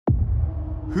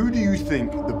Who do you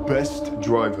think the best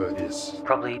driver is?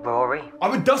 Probably Rory. I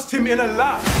would dust him in a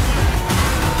lap.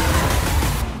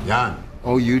 Jan,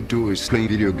 all you do is play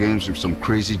video games with some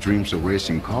crazy dreams of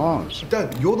racing cars.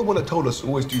 Dad, you're the one that told us to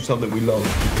always do something we love.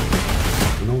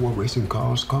 You know what racing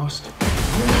cars cost?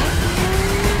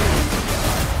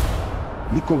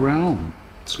 Look around.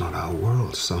 It's not our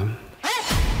world, son.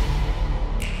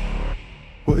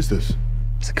 What is this?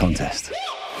 It's a contest.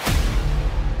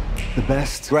 The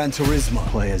best Gran Turismo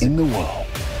players in the world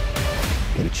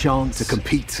get a chance to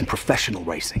compete in professional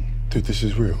racing. Dude, this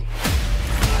is real.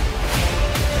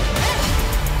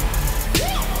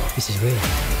 This is real.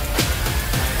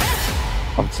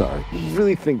 I'm sorry. You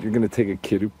really think you're going to take a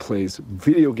kid who plays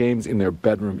video games in their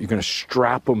bedroom, you're going to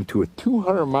strap him to a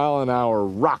 200-mile-an-hour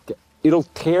rocket? It'll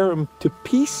tear him to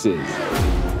pieces.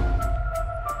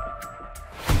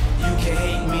 You can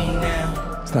hate me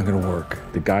now. It's not going to work.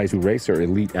 The guys who race are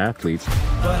elite athletes.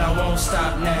 But I won't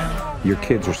stop now. Your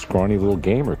kids are scrawny little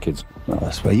gamer kids. Well,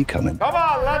 that's where you come in. Come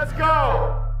on, let's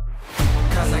go!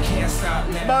 Cause I can't stop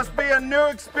now. Must be a new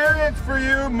experience for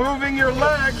you, moving your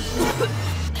legs.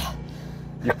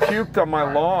 You puked on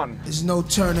my lawn. There's no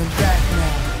turning back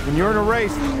now. When you're in a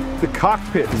race, the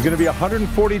cockpit is going to be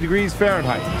 140 degrees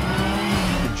Fahrenheit.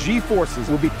 The G-forces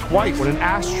will be twice what an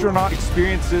astronaut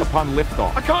experiences upon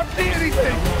liftoff. I can't see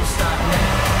anything.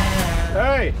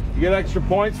 Hey, you get extra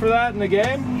points for that in the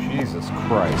game? Jesus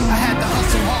Christ. I had to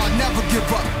hustle hard, never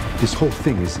give up. This whole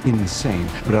thing is insane,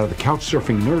 but out of the couch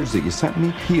surfing nerds that you sent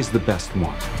me, he is the best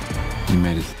one. You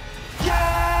made it.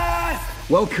 Yes!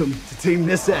 Welcome to Team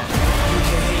This End. You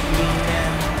can hate me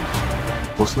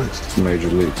now. What's next? Major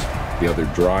leagues. The other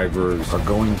drivers are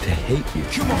going to hate you.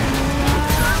 Come on.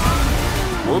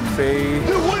 Whoopsie.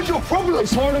 Dude, what is your problem?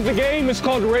 It's part of the game. It's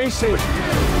called racing. But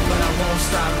I won't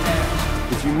stop now.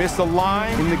 If you miss a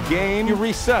line in the game, you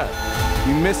reset.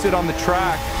 You miss it on the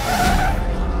track,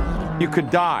 you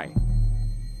could die. You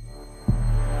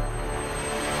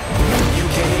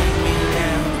can hate me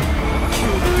now.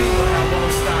 But I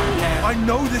won't stop now. I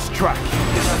know this track.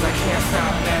 Because I can't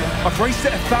stop now. I've raced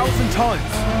it 1,000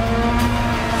 times.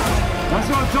 That's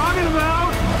what I'm talking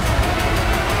about.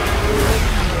 You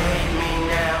can hate me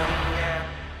now.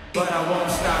 But I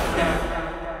won't stop now.